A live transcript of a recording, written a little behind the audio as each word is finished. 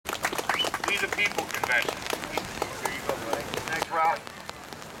convention. Here you go, buddy. Thanks, Ralph.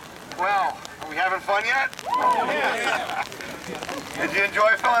 Well, are we having fun yet? Yeah. Did you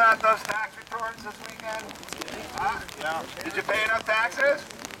enjoy filling out those tax returns this weekend? Huh? Yeah. Did you pay enough taxes?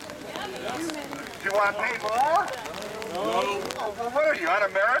 Do you want to pay more? No. Oh, well, what are you,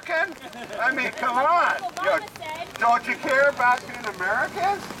 un-American? I mean, come on. Don't you care about being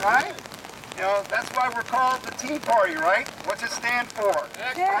Americans, right? You know, that's why we're called the Tea Party, right? What's it stand for?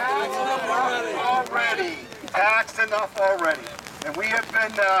 Taxed enough already. Taxed enough already. And we have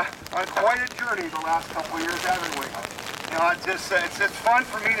been on quite a journey the last couple of years, haven't we? You know, it's fun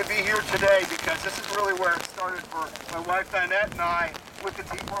for me to be here today because this is really where it started for my wife Annette and I with the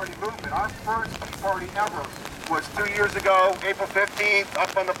Tea Party movement. Our first Tea Party ever was 2 years ago, April 15th,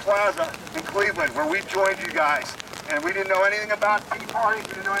 up on the plaza in Cleveland, where we joined you guys. And we didn't know anything about Tea Party, we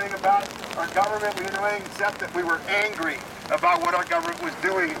didn't know anything about our government, we didn't know anything except that we were angry about what our government was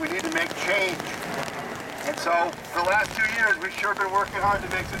doing. We need to make change. And so, for the last 2 years, we've sure been working hard to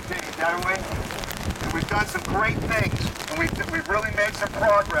make some change, haven't we? And we've done some great things, and we've really made some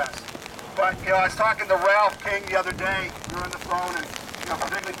progress. But, you know, I was talking to Ralph King the other day, we were on the phone, and, you know,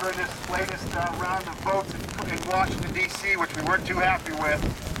 particularly during this latest round of votes in Washington, D.C., which we weren't too happy with,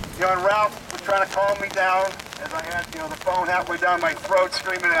 you know, and Ralph was trying to calm me down as I had, you know, the phone halfway down my throat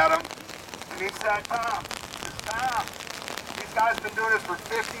screaming at him. And he said, Tom, these guys have been doing this for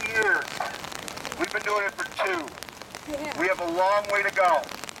 50 years. We've been doing it for 2. Yeah. We have a long way to go.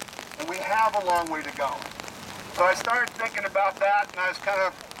 And we have a long way to go. So I started thinking about that, and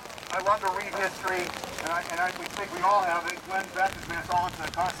I love to read history, and we think we all have it. Glenn Beck has made us all into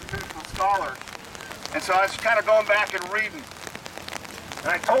constitutional scholars. And so I was kind of going back and reading. And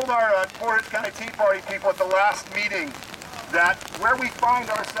I told our Portage County Tea Party people at the last meeting that where we find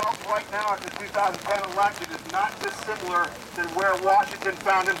ourselves right now at the 2010 election is not dissimilar than where Washington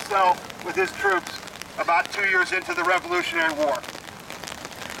found himself with his troops about 2 years into the Revolutionary War.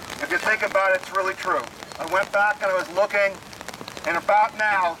 If you think about it, it's really true. I went back and I was looking, and about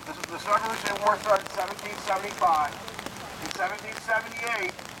now, this Revolutionary War started in 1775. In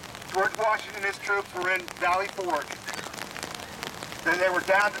 1778, George Washington and his troops were in Valley Forge. Then they were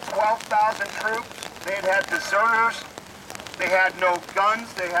down to 12,000 troops. They had deserters. They had no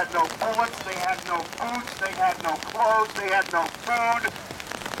guns. They had no bullets. They had no boots. They had no clothes. They had no food.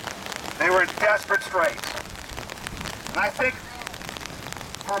 They were in desperate straits. And I think,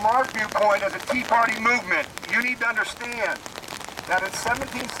 from our viewpoint as a Tea Party movement, you need to understand that in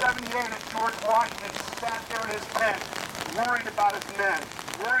 1778, as George Washington sat there in his tent, worried about his men,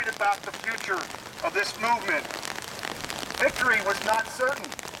 worried about the future of this movement, victory was not certain.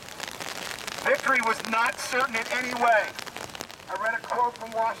 Victory was not certain in any way. I read a quote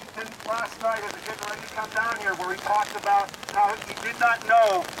from Washington last night as I getting ready to come down here where he talked about how he did not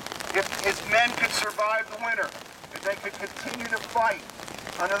know if his men could survive the winter, if they could continue to fight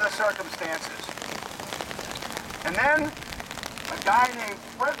under the circumstances. And then a guy named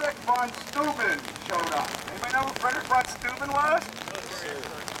Frederick von Steuben showed up. Anybody know who Frederick von Steuben was?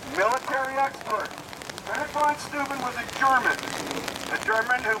 Military expert. Frederick von Steuben was a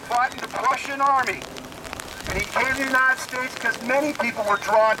German who fought in the Prussian army. And he came to the United States because many people were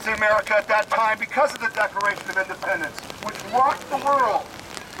drawn to America at that time because of the Declaration of Independence, which rocked the world,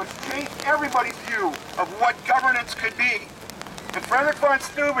 which changed everybody's view of what governance could be. And Frederick von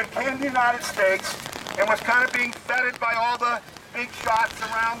Steuben came to the United States and was kind of being feted by all the big shots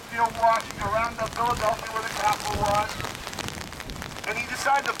around, you know, Washington, around Philadelphia where the capital was. And he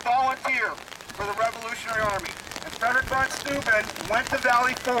decided to volunteer for the Revolutionary Army. And Frederick von Steuben went to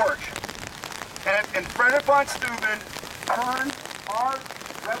Valley Forge. And Frederick von Steuben turned our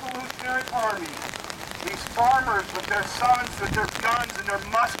Revolutionary Army, these farmers with their sons, with their guns and their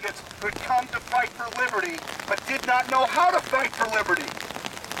muskets, who'd come to fight for liberty, but did not know how to fight for liberty.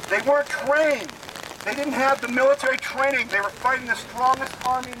 They weren't trained. They didn't have the military training. They were fighting the strongest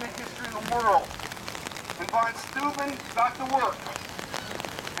army in the history of the world. And von Steuben got to work.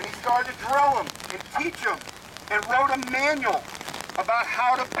 And he started to drill them and teach them and wrote a manual about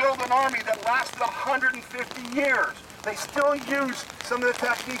how to build an army that lasted 150 years. They still use some of the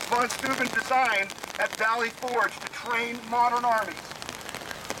techniques von Steuben designed at Valley Forge to train modern armies.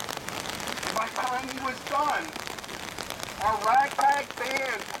 And by the time he was done, our ragtag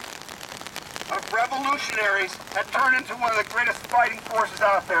band of revolutionaries had turned into one of the greatest fighting forces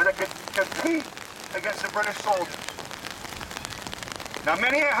out there that could compete against the British soldiers. Now,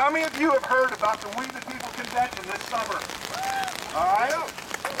 how many of you have heard about the We the People Convention this summer? All right?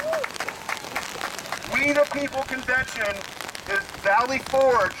 We the People Convention is Valley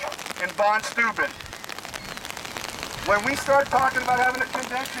Forge and von Steuben. When we started talking about having a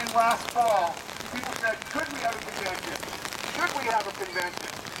convention last fall, people said, could we have a convention? Should we have a convention?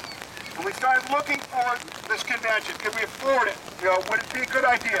 And we started looking for this convention. Could we afford it? Would it be a good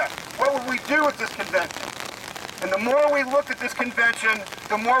idea? What would we do at this convention? And the more we looked at this convention,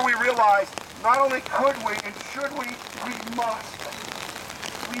 the more we realized not only could we and should we must.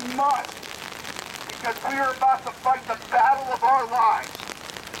 We must. Because we are about to fight the battle of our lives.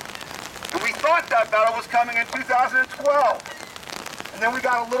 And we thought that battle was coming in 2012. And then we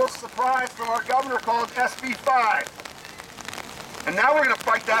got a little surprise from our governor called SB 5. And now we're going to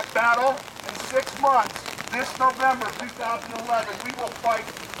fight that battle in 6 months. This November 2011, we will fight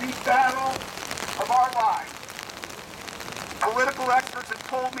the battle of our lives. Political experts have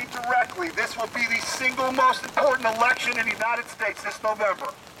told me directly this will be the single most important election in the United States this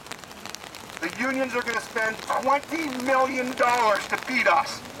November. The unions are going to spend $20 million to beat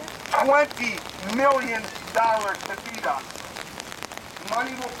us. $20 million to beat us.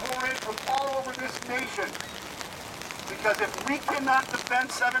 Money will pour in from all over this nation. Because if we cannot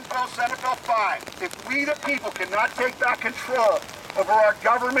defend Senate Bill 5, if we the people cannot take back control over our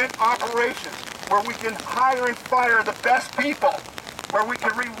government operations, where we can hire and fire the best people, where we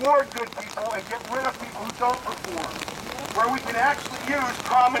can reward good people and get rid of people who don't perform, where we can actually use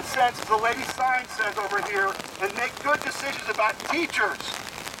common sense, as the lady sign says over here, and make good decisions about teachers.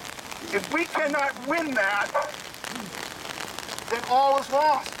 If we cannot win that, then all is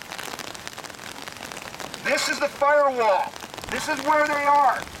lost. This is the firewall. This is where they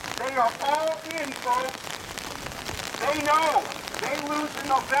are. They are all in, folks. They know. They lose in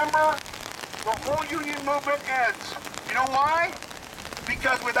November, the whole union movement ends. You know why?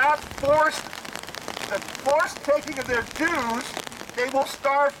 Because without the forced taking of their dues, they will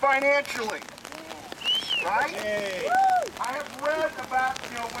starve financially. Right? Yay. I have read about,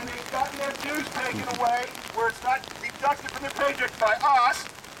 when they've gotten their dues taken away, where it's not deducted from their paycheck by us,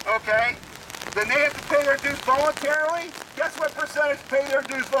 okay? Then they have to pay their dues voluntarily. Guess what percentage pay their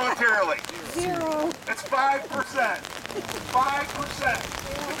dues voluntarily? 0. It's 5%. 5%.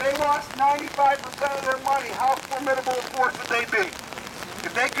 If they lost 95% of their money, how formidable a force would they be?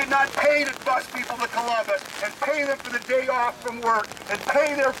 If they could not pay to bus people to Columbus and pay them for the day off from work and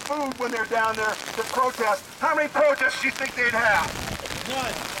pay their food when they're down there to protest, how many protests do you think they'd have?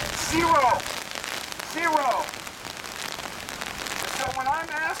 None. 0. 0. So when I'm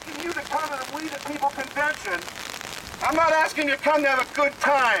asking you to come to the We the People convention, I'm not asking you to come to have a good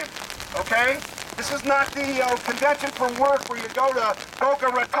time, okay? This is not the convention from work where you go to Boca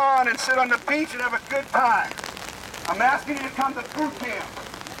Raton and sit on the beach and have a good time. I'm asking you to come to boot camp.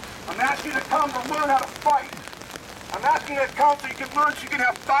 I'm asking you to come to learn how to fight. I'm asking you to come so you can learn so you can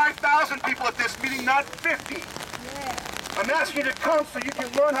have 5,000 people at this meeting, not 50. Yeah. I'm asking you to come so you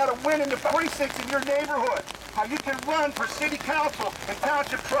can learn how to win in the precincts in your neighborhood. How you can run for city council and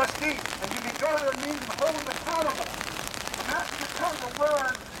township trustee, and you can go to their meetings and hold them accountable. I'm asking you to come to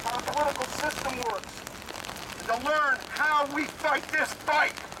learn how the political system works, and to learn how we fight this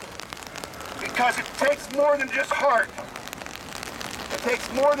fight. Because it takes more than just heart. It takes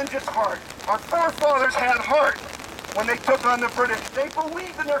more than just heart. Our forefathers had heart when they took on the British. They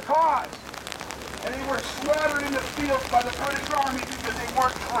believed in their cause. And they were slaughtered in the fields by the British Army because they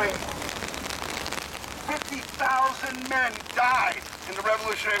weren't trained. 50,000 men died in the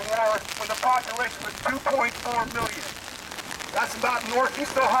Revolutionary War when the population was 2.4 million. That's about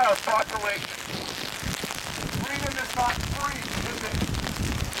Northeast Ohio's population. Freedom is not free, is it?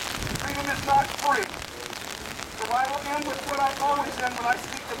 Freedom is not free. So I will end with what I always end when I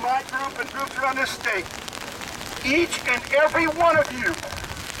speak to my group and groups around this state. Each and every one of you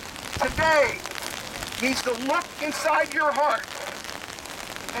today needs to look inside your heart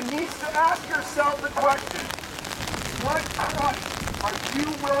and needs to ask yourself the question, what price are you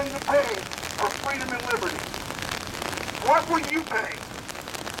willing to pay for freedom and liberty? What will you pay?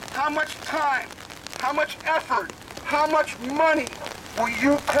 How much time? How much effort? How much money will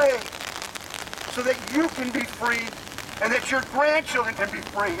you pay so that you can be free and that your grandchildren can be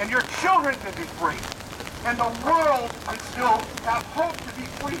free and your children can be free and the world can still have hope to be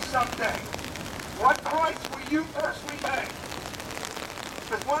free someday? What price will you personally pay?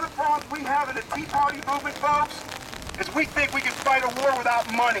 Because one of the problems we have in the Tea Party movement, folks, is we think we can fight a war without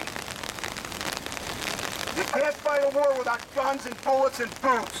money. You can't fight a war without guns and bullets and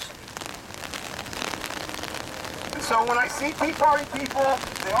boots. And so when I see Tea Party people,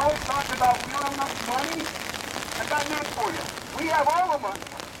 they always talk about we don't have enough money. I got news for you. We have all the money.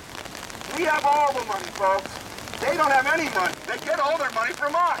 We have all the money, folks. They don't have any money. They get all their money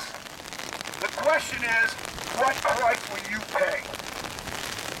from us. The question is, what price will you pay?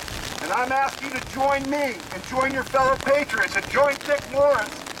 And I'm asking you to join me and join your fellow patriots and join Dick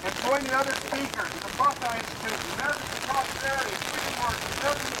Lawrence and join the other speakers, the Buckeye Institute, the American Prosperity, Freedom Works, the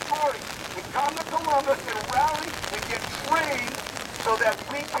American Authority, and come to Columbus and rally and get trained so that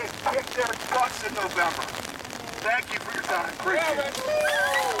we can kick their butts in November. Thank you for your time. Appreciate it.